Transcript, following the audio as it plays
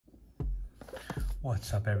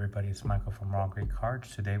What's up, everybody? It's Michael from Raw Great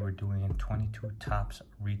Cards. Today we're doing a 22 Tops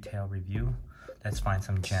retail review. Let's find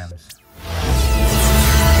some gems.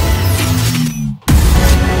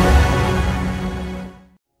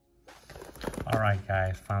 Alright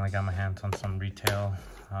guys, finally got my hands on some retail.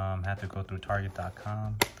 Had to go through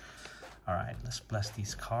Target.com. Alright, let's bless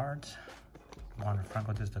these cards.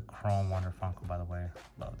 Franco, this is the Chrome Franco, by the way.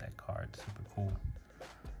 Love that card, super cool.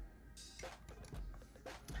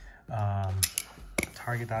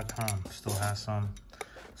 Target.com still has some,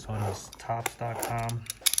 so does Tops.com,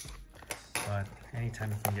 but anytime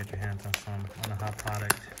you can get your hands on a hot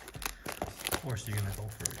product, of course you're gonna go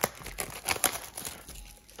for it.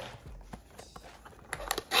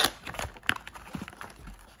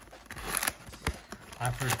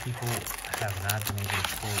 I've heard people have not been able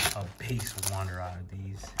to pull a base Wander out of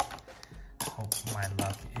these. Hope my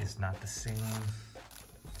luck is not the same.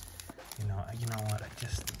 You know what?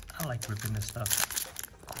 I like ripping this stuff.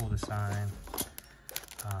 Cool design.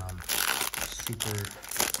 Super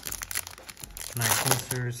nice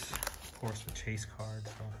inserts. Of course, with chase cards.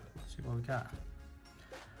 So let's see what we got.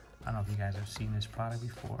 I don't know if you guys have seen this product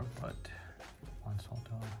before, but once hold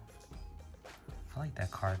on. I like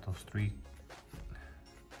that card. Those three.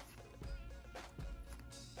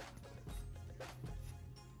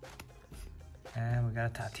 And we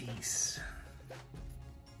got a Tatis.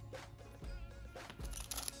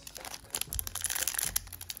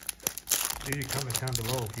 Leave your comments down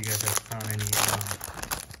below if you guys have found any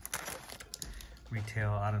retail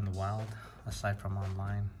out in the wild, aside from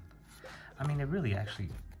online. I mean, it really actually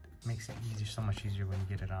makes it easier, so much easier when you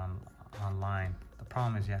get it online. The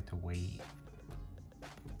problem is you have to wait.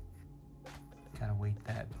 Gotta wait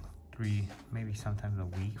that 3, maybe sometimes a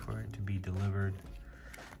week for it to be delivered.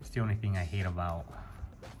 It's the only thing I hate about.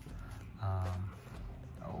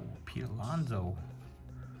 Oh, Pete Alonso,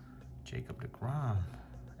 Jacob deGrom,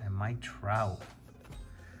 and Mike Trout.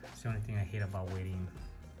 It's the only thing I hate about waiting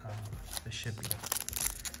the shipping.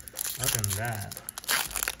 Other than that,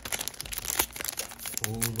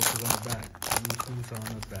 oh, look who's on the back. Look who's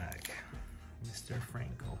on the back. Mr.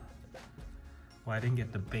 Franco. Well, I didn't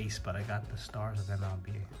get the base, but I got the Stars of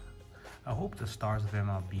MLB. I hope the Stars of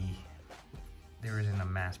MLB, there isn't a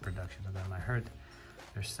mass production of them. I heard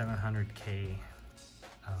there's 700K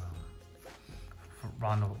for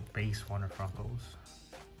Rondo base Wander Francos.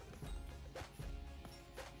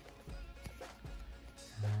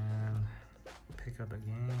 And pick up a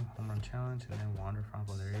game, home run challenge, and then Wander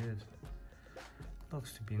Franco. There he is.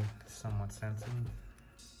 Looks to be somewhat sensing.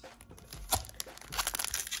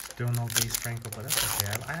 Still no base Franco, but that's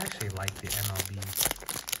okay. I actually like the MLB.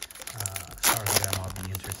 Sorry, the MLB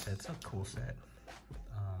insert set. It's a cool set.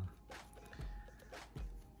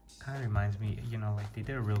 Kind of reminds me, like they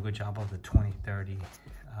did a real good job of the 2030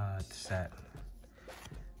 set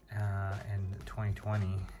and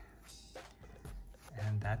 2020.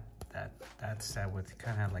 And that set with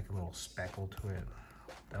kind of had like a little speckle to it.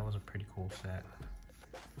 That was a pretty cool set.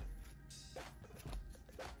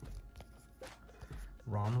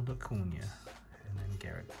 Ronald Acuna, and then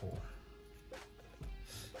Garrett Cole.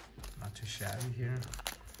 Not too shabby here.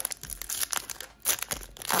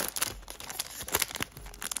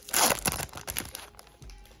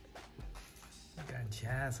 We got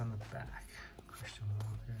Jazz on the back. Christian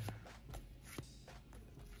Walker.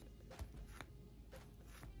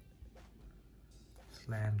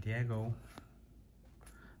 Slam Diego.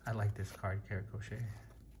 I like this card, Garrett Cole.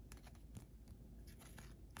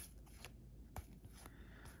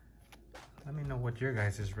 Let me know what your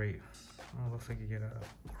guys' rate. Oh, looks like you get a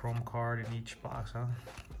chrome card in each box, huh?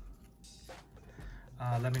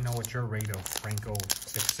 Let me know what your rate of Franco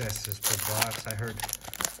success is per box. I heard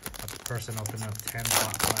a person opened up 10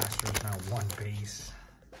 blasters, now 1 base.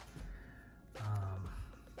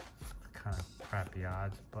 Kind of crappy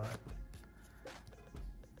odds, but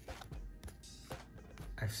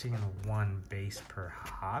I've seen 1 base per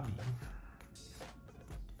hobby,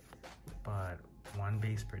 but 1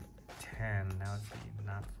 base per 10, that would be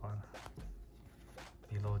not fun.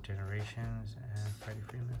 Below Generations and Freddie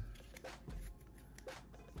Freeman.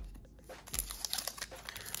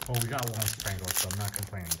 Oh, we got 1 Franco, so I'm not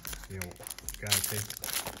complaining. You know, gotta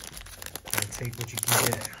take what you can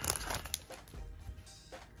get.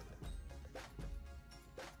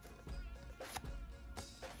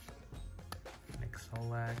 Nick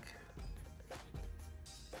Solak.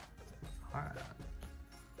 Alright.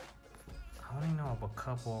 I only know of a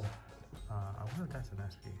couple. I wonder if that's an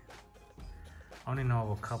SP. I only know of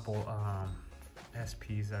a couple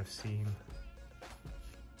SPs I've seen.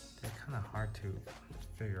 They're kind of hard to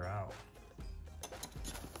figure out.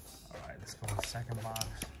 All right, let's go to the second box.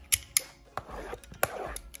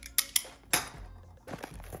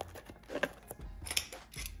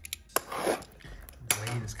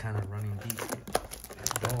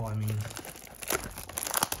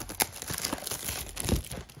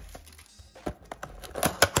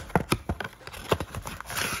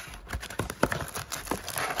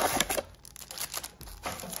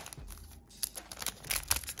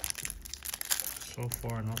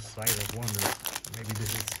 far, no sight of wonder. Maybe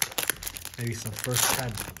this is some first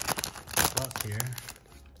time luck here.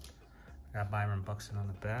 Got Byron Buxton on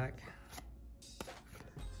the back.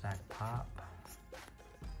 Zach Pop.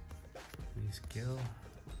 Reese Gill.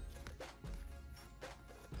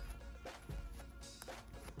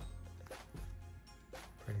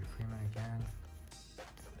 Freddie Freeman again.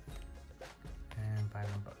 And Byron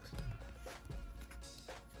Buxton.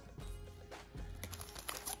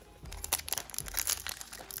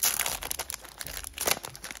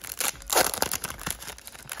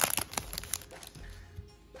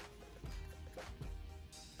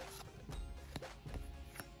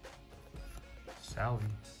 Salvi.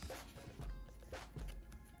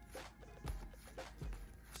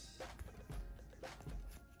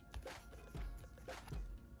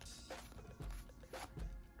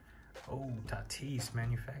 Oh, Tatis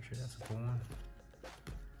manufactured. That's a cool one.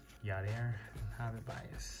 Yadier and Javi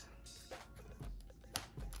Baez.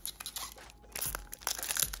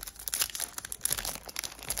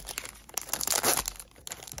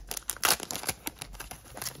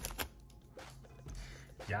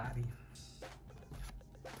 Yadi.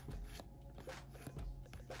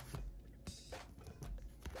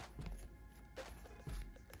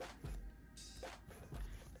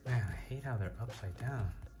 Man, I hate how they're upside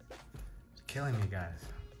down. It's killing me, guys.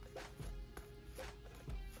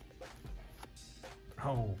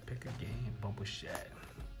 Oh, pick a game, Bubble Shed.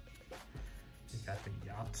 We got the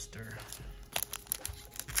Youngster.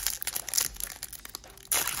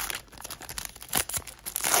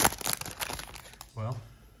 Well,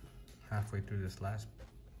 halfway through this last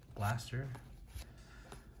blaster.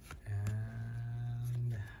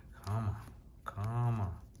 And come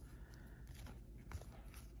on.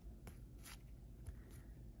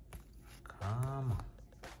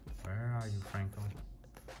 Where are you, Franco?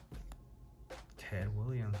 Ted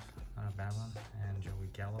Williams, not a bad one, and Joey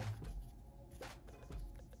Gallo.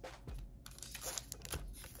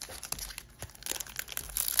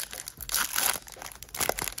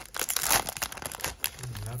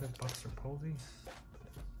 Another Buster Posey.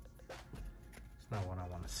 It's not what I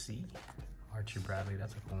want to see. Archie Bradley,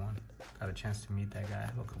 that's a cool one. Got a chance to meet that guy. I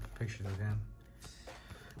have a couple pictures of him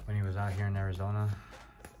when he was out here in Arizona.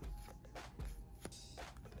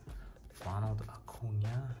 Ronald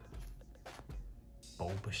Acuna.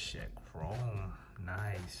 Boba Shek Chrome.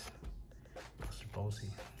 Nice. Buster Posey.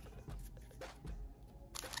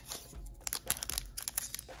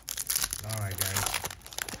 Alright, guys.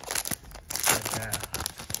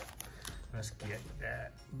 Let's get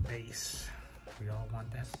that base. We all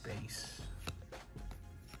want that base.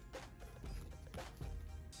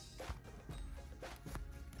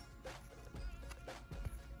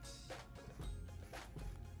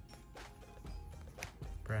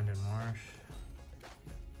 Brandon Marsh.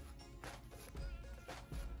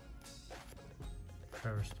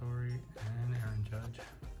 Trevor Story and Aaron Judge.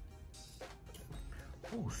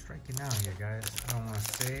 Oh, striking out here, guys. I don't want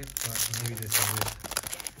to say it, but maybe this is it.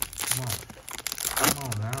 Come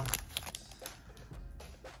on now.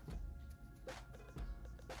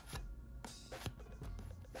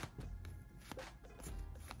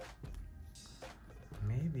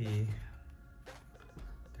 Maybe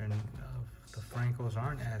the Francos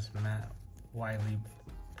aren't as widely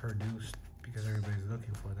produced because everybody's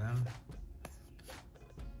looking for them.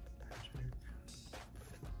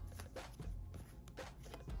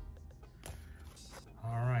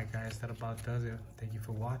 Alright guys, that about does it. Thank you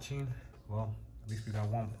for watching. Well, at least we got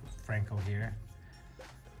one Franco here.